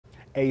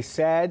A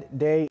sad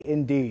day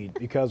indeed,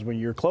 because when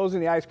you're closing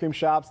the ice cream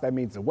shops, that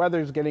means the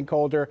weather's getting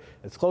colder.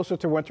 It's closer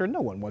to winter.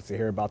 No one wants to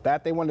hear about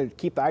that. They want to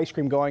keep the ice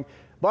cream going.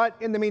 But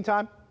in the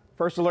meantime,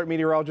 First Alert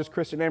meteorologist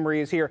Kristin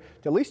Emery is here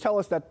to at least tell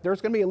us that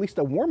there's going to be at least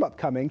a warm-up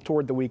coming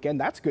toward the weekend.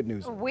 That's good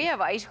news. We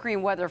have ice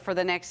cream weather for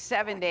the next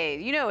 7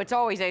 days. You know, it's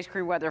always ice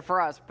cream weather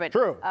for us, but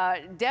True.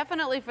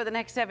 Definitely for the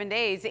next 7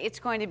 days, it's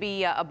going to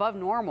be above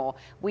normal.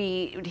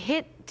 We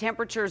hit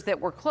temperatures that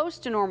were close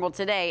to normal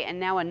today, and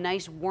now a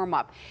nice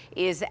warm-up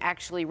is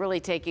actually really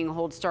taking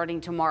hold starting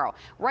tomorrow.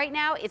 Right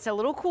now, it's a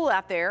little cool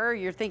out there.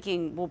 You're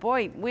thinking, well,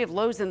 boy, we have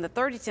lows in the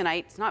 30s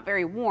tonight. It's not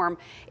very warm.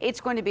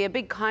 It's going to be a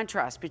big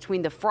contrast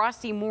between the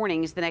frosty mornings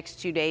the next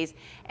 2 days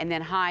and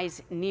then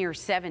highs near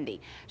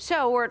 70.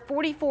 So we're at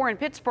 44 in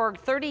Pittsburgh,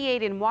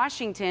 38 in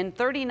Washington,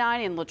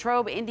 39 in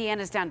Latrobe.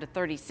 Indiana's down to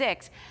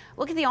 36.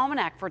 Look at the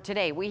almanac for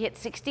today. We hit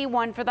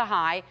 61 for the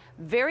high,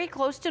 very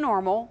close to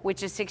normal,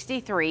 which is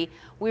 63.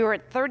 We were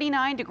at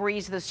 39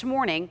 degrees this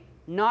morning,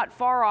 not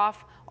far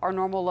off our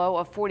normal low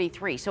of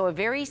 43. So a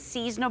very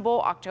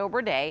seasonable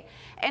October day.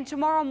 And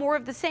tomorrow, more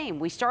of the same.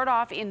 We start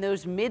off in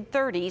those mid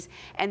 30s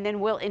and then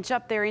we'll inch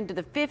up there into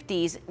the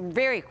 50s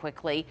very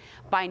quickly.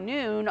 By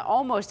noon,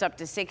 almost up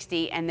to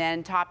 60, and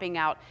then topping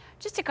out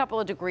just a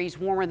couple of degrees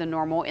warmer than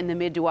normal in the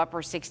mid to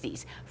upper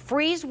 60s.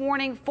 Freeze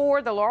warning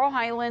for the Laurel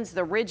Highlands,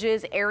 the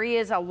ridges,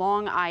 areas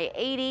along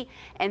I-80,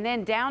 and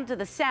then down to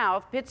the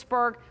south,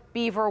 Pittsburgh,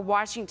 Beaver,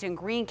 Washington,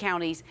 Greene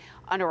counties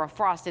under a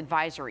frost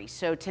advisory.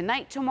 So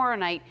tonight, tomorrow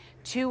night,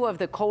 2 of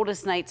the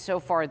coldest nights so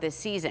far this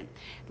season.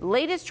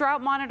 Latest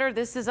drought monitor,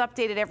 this is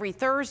updated every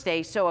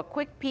Thursday, so a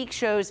quick peek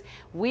shows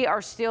we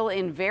are still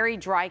in very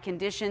dry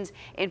conditions.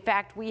 In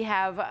fact, we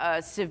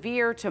have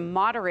severe to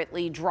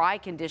moderately dry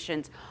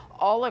conditions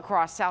all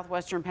across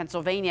southwestern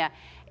Pennsylvania.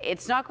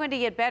 It's not going to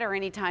get better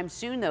anytime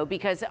soon, though,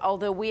 because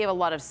although we have a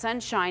lot of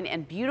sunshine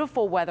and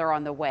beautiful weather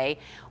on the way,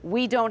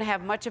 we don't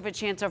have much of a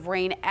chance of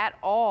rain at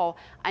all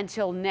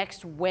until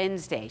next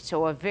Wednesday.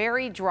 So a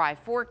very dry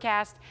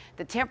forecast.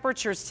 The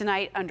temperatures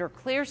tonight under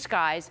clear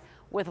skies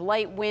with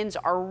light winds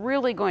are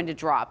really going to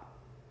drop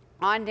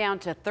on down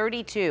to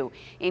 32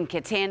 in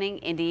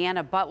Kittanning,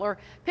 Indiana, Butler.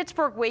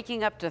 Pittsburgh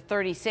waking up to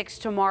 36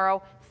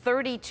 tomorrow.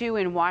 32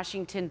 in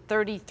Washington,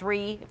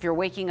 33 if you're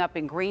waking up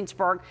in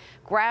Greensburg.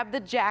 Grab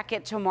the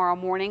jacket tomorrow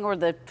morning or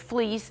the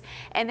fleece,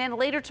 and then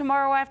later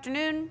tomorrow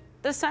afternoon,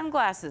 the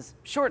sunglasses,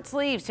 short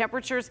sleeves,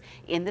 temperatures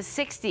in the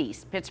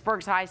 60s.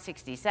 Pittsburgh's high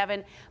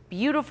 67.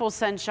 Beautiful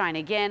sunshine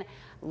again.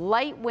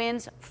 Light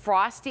winds,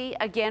 frosty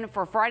again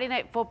for Friday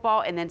night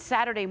football, and then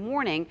Saturday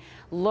morning,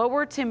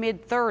 lower to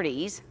mid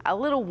 30s, a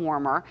little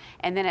warmer.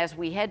 And then as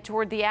we head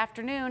toward the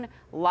afternoon,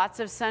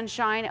 lots of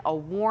sunshine, a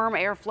warm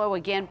airflow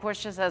again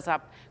pushes us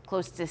up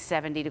close to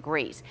 70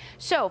 degrees.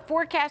 So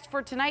forecast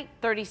for tonight,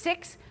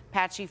 36.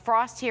 Patchy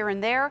frost here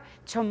and there.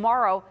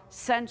 Tomorrow,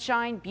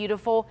 sunshine,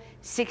 beautiful,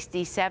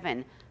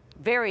 67.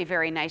 Very,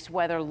 very nice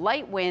weather,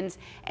 light winds,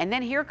 and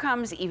then here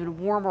comes even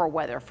warmer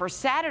weather. For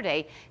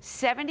Saturday,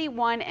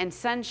 71 and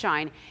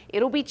sunshine.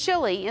 It'll be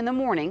chilly in the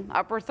morning,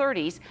 upper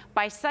 30s.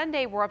 By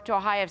Sunday, we're up to a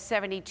high of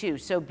 72.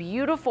 So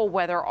beautiful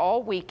weather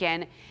all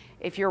weekend.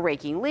 If you're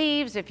raking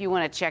leaves, if you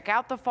want to check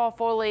out the fall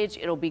foliage,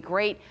 it'll be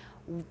great.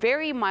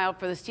 Very mild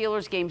for the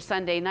Steelers game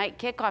Sunday night.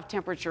 Kickoff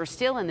temperature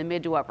still in the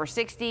mid to upper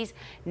 60s.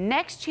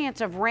 Next chance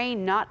of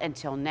rain not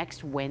until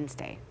next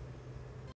Wednesday.